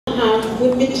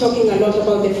we've been talking a lot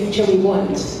about the future we want.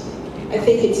 I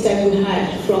think it's time we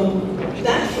heard from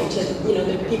that future,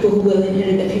 the people who will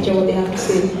inherit the future, what they have to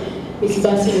say. Ms.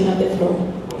 Basu, you have the floor.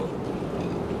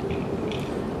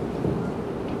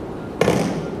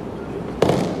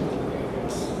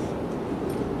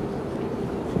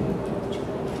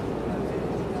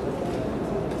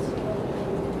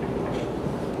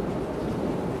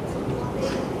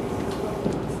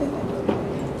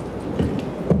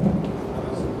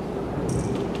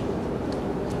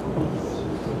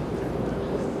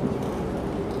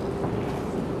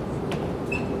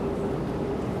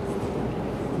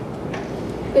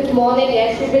 Good morning,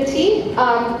 everybody.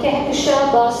 I'm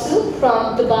Kehkashan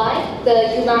from Dubai,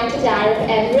 the United Arab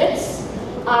Emirates.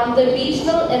 I'm the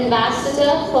regional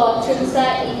ambassador for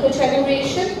Tunisia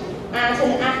Eco-Generation and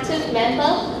an active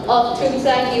member of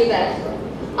Tunisia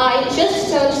UNEP. I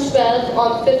just turned 12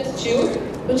 on 5th June,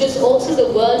 which is also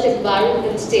the World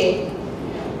Environment Day.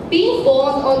 Being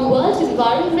born on World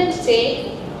Environment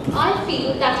Day, I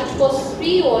feel that it was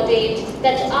preordained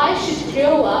that I should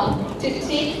grow up to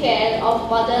take care of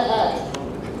Mother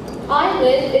Earth. I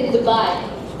live in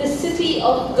Dubai, the city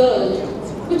of gold,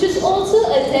 which is also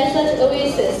a desert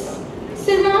oasis,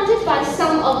 surrounded by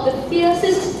some of the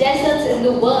fiercest deserts in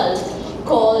the world,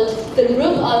 called the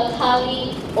Rub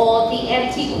al-Khali or the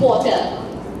Empty Quarter.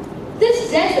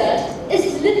 This desert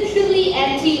is literally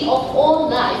empty of all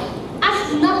life,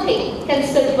 as nothing can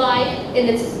survive in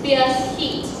its fierce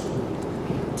heat.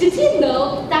 Did you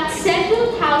know that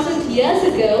several thousand years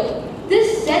ago,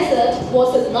 this desert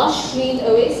was a lush green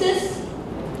oasis?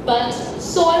 But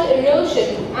soil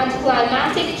erosion and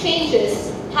climatic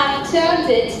changes have turned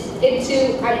it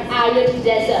into an arid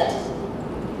desert.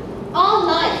 Our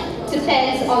life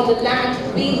depends on the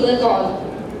land we live on,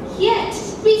 yet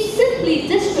we simply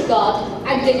disregard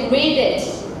and degrade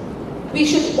it. We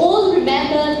should all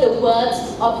remember the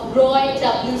words of Roy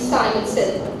W.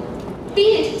 Simonson. Be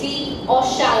it deep or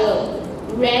shallow,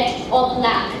 red or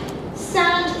black,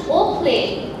 sand or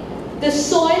clay, the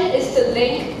soil is the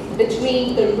link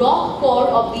between the rock core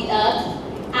of the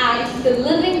earth and the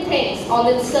living things on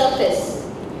its surface.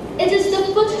 It is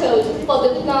the foothold for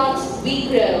the plants we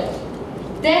grow.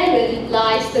 Therein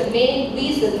lies the main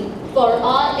reason for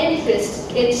our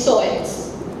interest in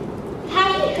soils.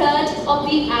 Have you heard of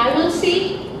the Aral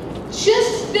Sea?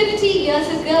 Just 50 years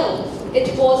ago,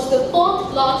 it was the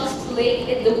 4th largest lake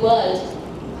in the world.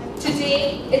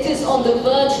 Today, it is on the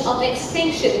verge of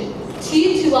extinction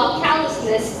due to our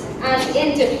carelessness and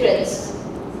indifference.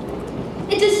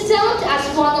 It is termed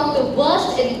as one of the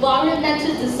worst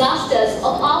environmental disasters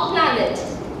of our planet.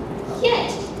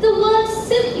 Yet, the world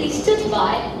simply stood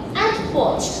by and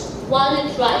watched while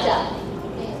it dried up.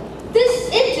 This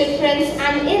indifference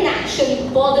and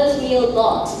inaction bothers me a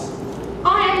lot.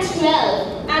 I am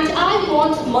 12 and I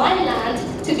want my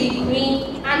land to be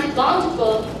green and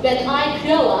bountiful when I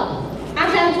grow up,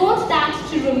 and I want that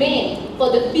to remain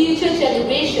for the future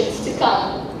generations to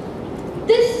come.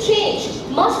 This change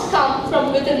must come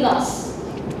from within us.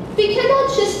 We cannot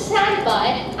just stand by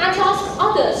and ask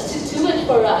others to do it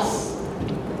for us.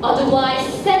 Otherwise,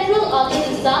 several other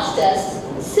disasters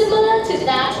similar to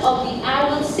that of the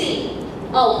Aral Sea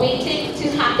are waiting to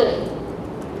happen.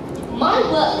 My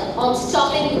work on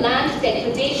stopping land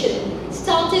degradation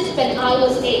started when I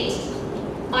was 8.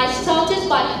 I started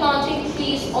by planting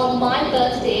trees on my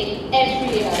birthday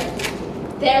every year.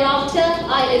 Thereafter,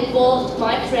 I involved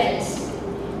my friends.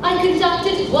 I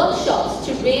conducted workshops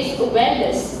to raise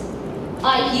awareness.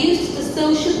 I used the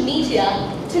social media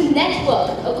to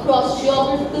network across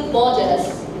geographical borders.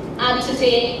 And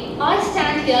today, I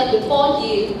stand here before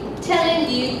you,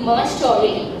 telling you my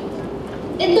story.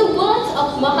 In the words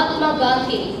of Mahatma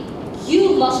Gandhi,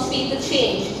 you must be the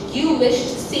change you wish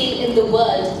to see in the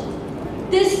world.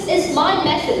 This is my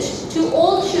message to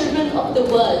all children of the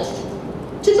world.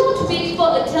 Do not wait for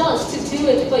adults to do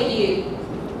it for you.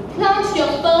 Plant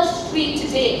your first tree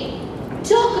today.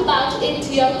 Talk about it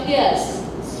to your peers.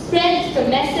 Spread the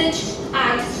message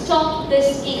and stop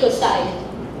this ecocide.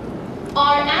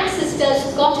 Our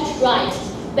ancestors got it right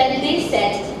when they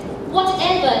said,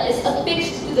 whatever is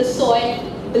affixed to the soil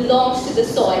belongs to the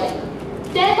soil,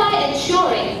 thereby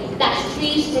ensuring that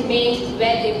trees remained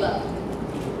where they were.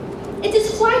 It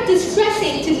is quite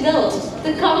distressing to note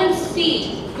the current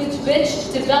speed with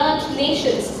which developed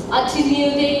nations are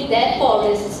denuding their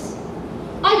forests.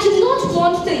 I do not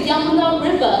want the Yamuna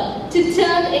River to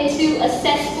turn into a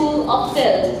cesspool of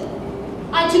filth.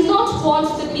 I do not want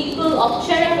the people of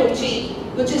Cherrapunji,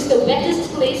 which is the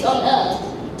wettest place on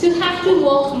earth, to have to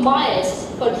walk miles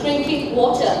for drinking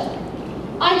water.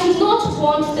 I do not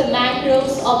want the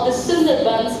mangroves of the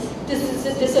Sundarbans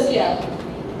disappear.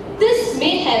 This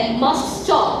mayhem must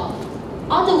stop.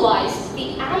 Otherwise,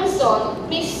 the Amazon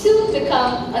may soon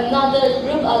become another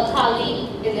Rub al Khali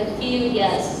in a few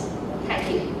years.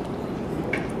 Thank you.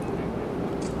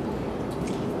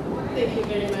 Thank you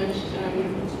very much,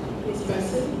 Ms.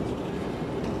 Basu.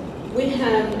 We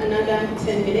have another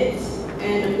 10 minutes,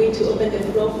 and I'm going to open the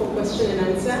floor for question and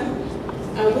answer.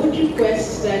 I would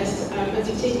request that as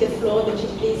you take the floor, that you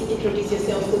please introduce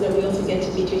yourself so that we also get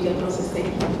to meet you in the process. Thank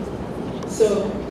you. So,